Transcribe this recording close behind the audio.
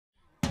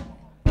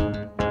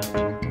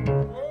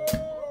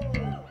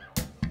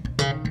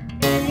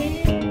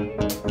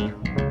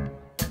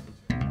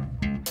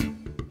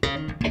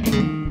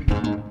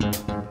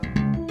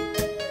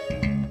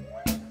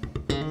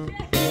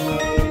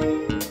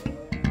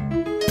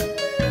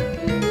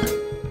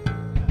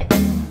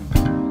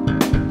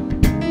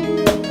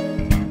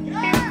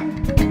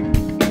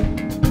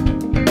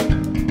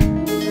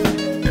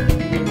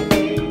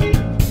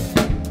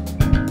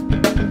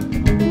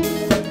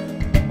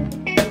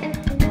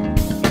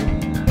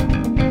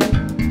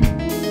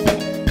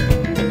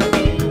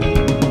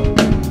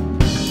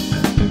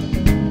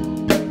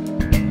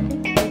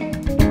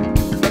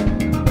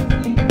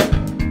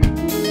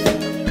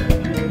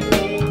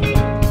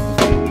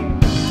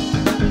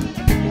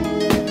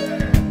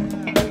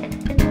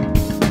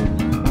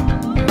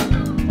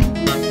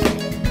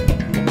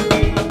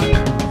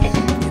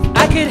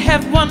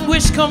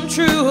wish come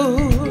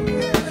true,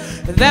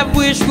 that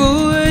wish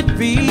would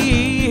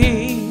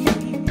be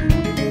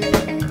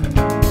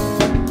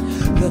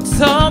that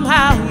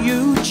somehow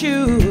you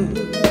choose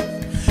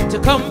to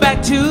come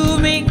back to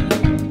me.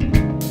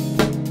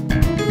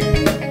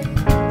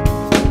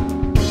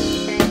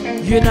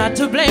 You're not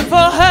to blame for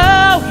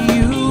how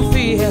you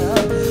feel.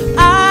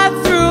 I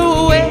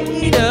threw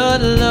away the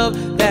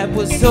love that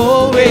was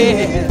so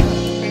real.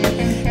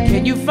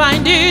 Can you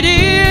find it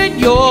in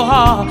your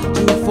heart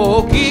to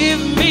forgive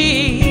me?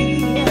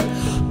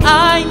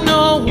 I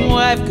know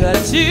I've got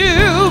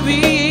to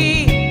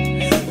be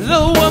the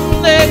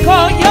one they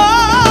call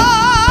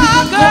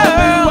your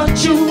girl.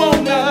 What you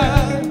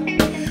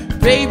wanna,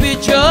 baby,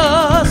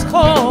 just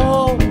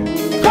call.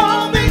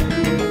 call me.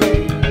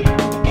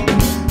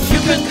 You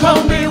can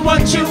call me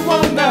what you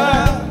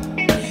wanna,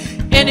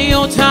 Any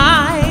old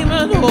time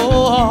and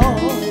all.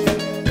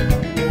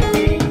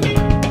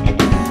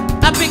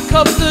 I pick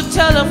up the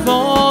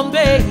telephone,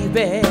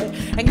 baby,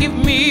 and give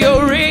me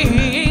a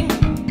ring.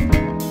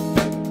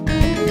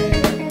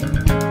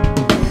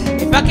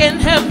 If I can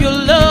have your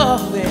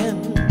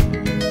loving,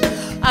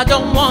 I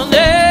don't want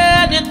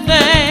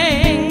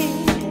anything.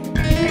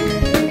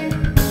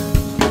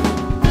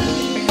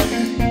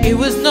 It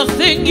was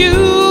nothing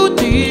you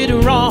did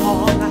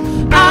wrong.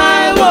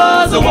 I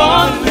was the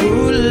one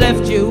who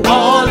left you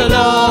all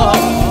alone.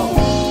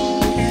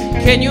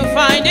 Can you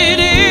find it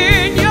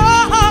in your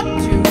heart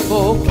to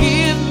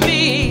forgive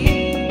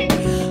me?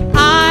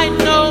 I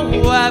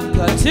know I've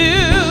got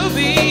to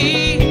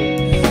be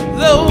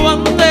the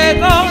one they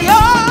call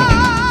your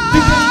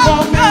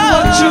call me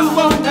what you girl.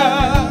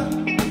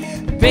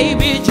 wanna,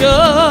 Baby,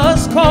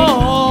 just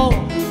call.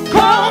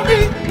 call me.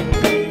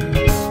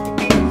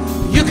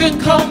 You can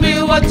call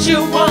me what you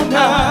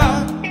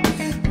wanna,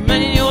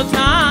 Many your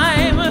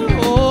time and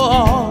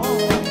oh.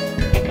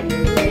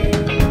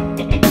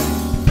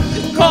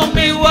 Call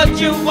me what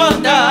you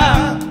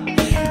wanna,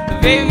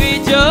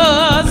 baby,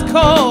 just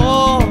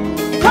call.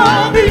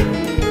 call me.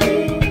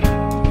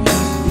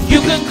 You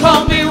can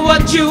call me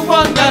what you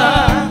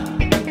wanna,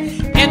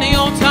 any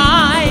old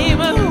time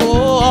and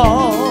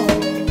oh.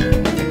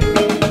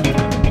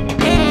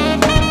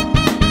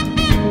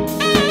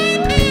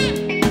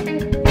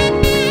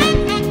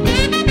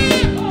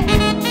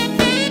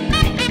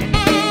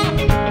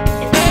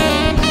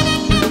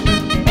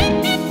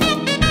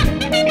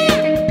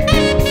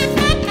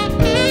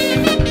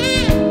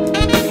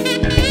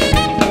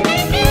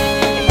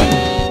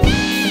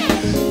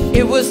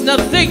 It was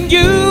nothing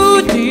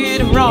you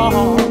did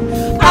wrong.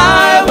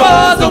 I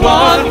was the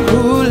one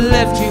who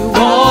left you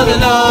all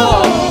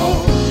alone.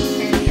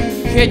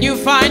 Can you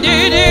find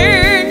it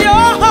in your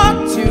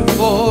heart to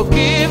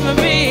forgive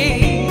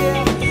me?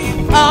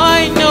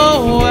 I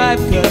know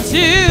I've got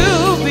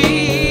to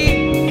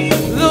be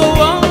the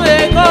one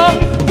they call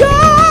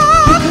your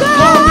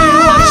Call me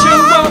what you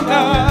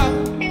wanna,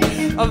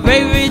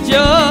 baby,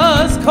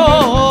 just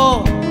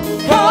call.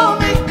 call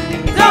me.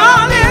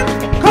 Darling,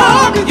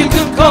 call me. You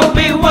can call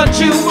me what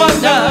you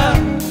wanna,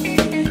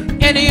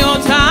 any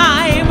old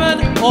time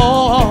and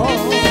all.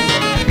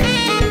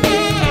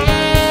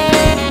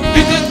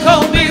 You can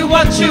call me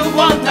what you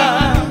wanna,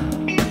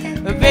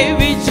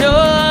 baby,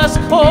 just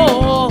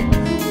call.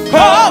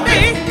 Call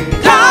me,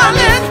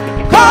 darling,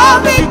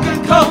 call me. You can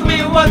call me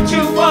what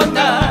you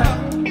wanna,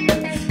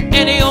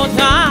 any old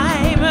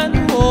time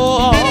and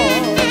all.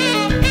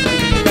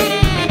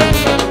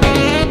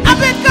 I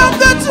pick up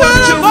the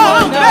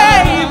telephone,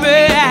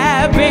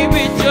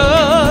 baby,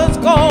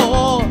 just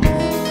call.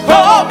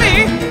 Call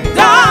me,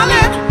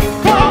 darling,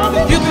 call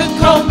me. You can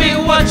call me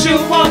what you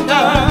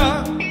wanna.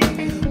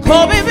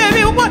 Call me,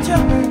 baby, what you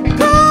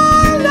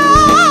call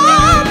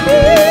on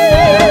me.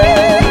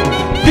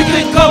 You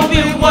can call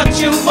me what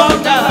you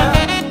wanna,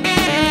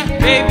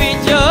 baby,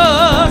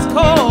 just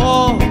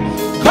call.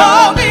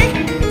 Call me,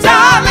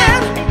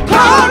 darling,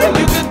 call me.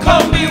 You can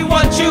call me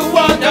what you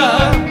wanna,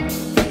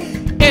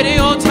 any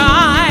old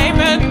time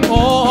and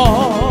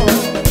more.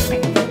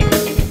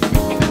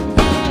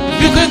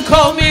 You can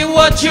call me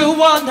what you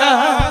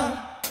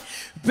wanna,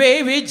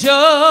 baby,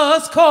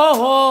 just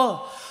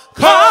call.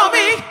 Call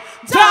me,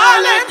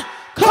 darling,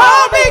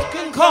 call me. You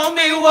can call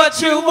me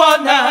what you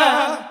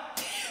wanna,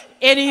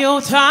 any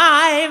old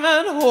time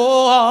and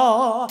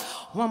more.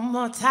 One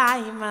more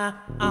time,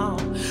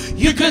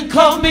 you can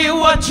call me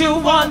what you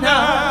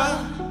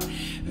wanna,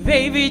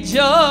 baby,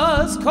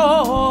 just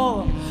call.